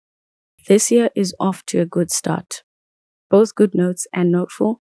This year is off to a good start. Both GoodNotes and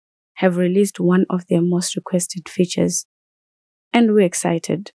Noteful have released one of their most requested features, and we're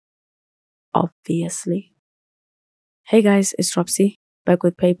excited, obviously. Hey guys, it's Tropsy, back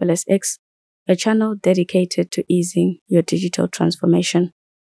with Paperless X, a channel dedicated to easing your digital transformation.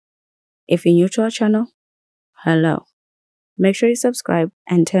 If you're new to our channel, hello. Make sure you subscribe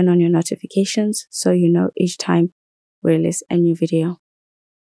and turn on your notifications so you know each time we release a new video.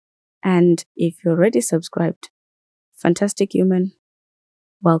 And if you're already subscribed, fantastic human,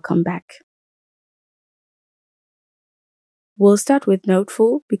 welcome back. We'll start with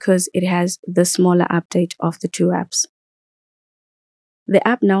Noteful because it has the smaller update of the two apps. The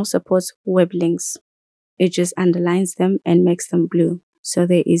app now supports web links. It just underlines them and makes them blue so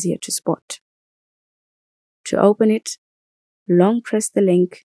they're easier to spot. To open it, long press the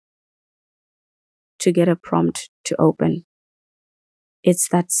link to get a prompt to open. It's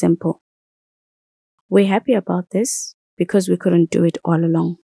that simple. We're happy about this because we couldn't do it all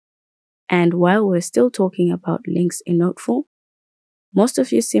along. And while we're still talking about links in Noteful, most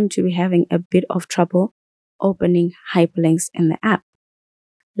of you seem to be having a bit of trouble opening hyperlinks in the app.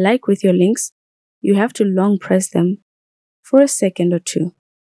 Like with your links, you have to long press them for a second or two,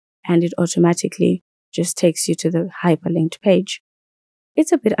 and it automatically just takes you to the hyperlinked page.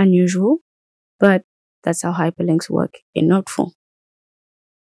 It's a bit unusual, but that's how hyperlinks work in Noteful.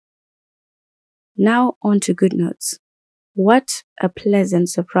 Now on to GoodNotes. What a pleasant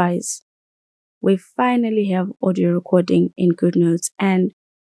surprise. We finally have audio recording in GoodNotes, and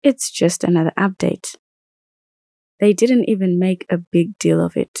it's just another update. They didn't even make a big deal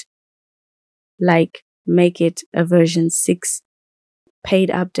of it, like make it a version 6 paid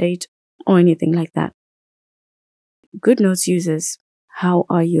update or anything like that. GoodNotes users, how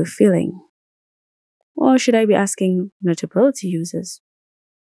are you feeling? Or should I be asking Notability users?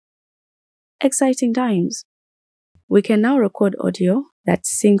 Exciting times. We can now record audio that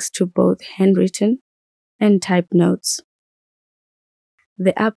syncs to both handwritten and typed notes.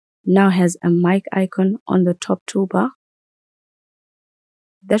 The app now has a mic icon on the top toolbar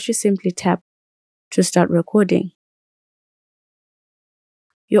that you simply tap to start recording.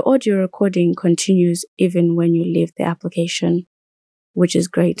 Your audio recording continues even when you leave the application, which is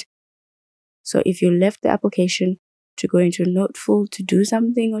great. So if you left the application to go into Noteful to do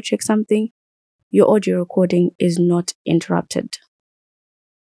something or check something, your audio recording is not interrupted.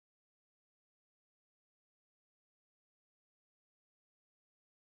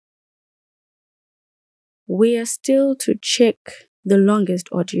 We are still to check the longest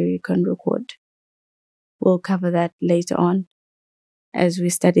audio you can record. We'll cover that later on as we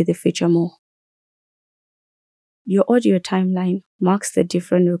study the feature more. Your audio timeline marks the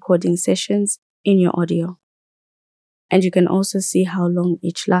different recording sessions in your audio, and you can also see how long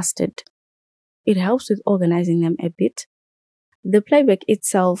each lasted. It helps with organizing them a bit. The playback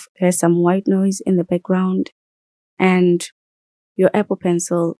itself has some white noise in the background, and your Apple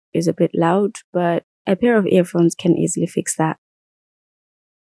Pencil is a bit loud, but a pair of earphones can easily fix that.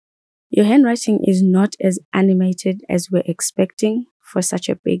 Your handwriting is not as animated as we're expecting for such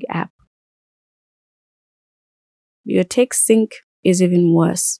a big app. Your text sync is even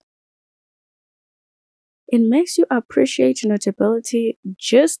worse. It makes you appreciate Notability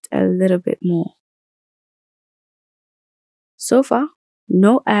just a little bit more. So far,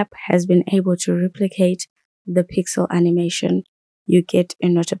 no app has been able to replicate the pixel animation you get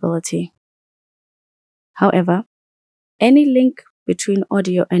in Notability. However, any link between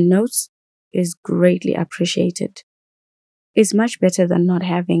audio and notes is greatly appreciated. It's much better than not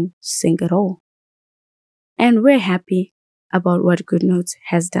having sync at all. And we're happy about what GoodNotes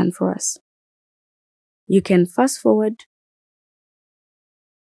has done for us. You can fast forward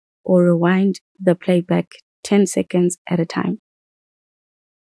or rewind the playback 10 seconds at a time.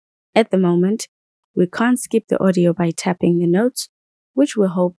 At the moment, we can't skip the audio by tapping the notes, which we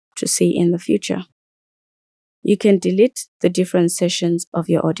hope to see in the future. You can delete the different sessions of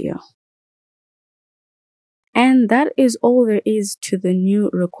your audio. And that is all there is to the new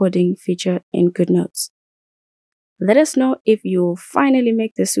recording feature in GoodNotes. Let us know if you'll finally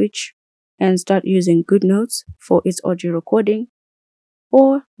make the switch and start using GoodNotes for its audio recording,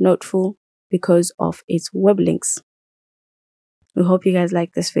 or Noteful because of its web links. We hope you guys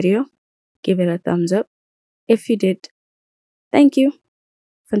liked this video. Give it a thumbs up. If you did, thank you,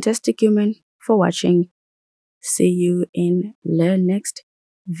 fantastic human, for watching. See you in the next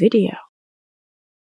video.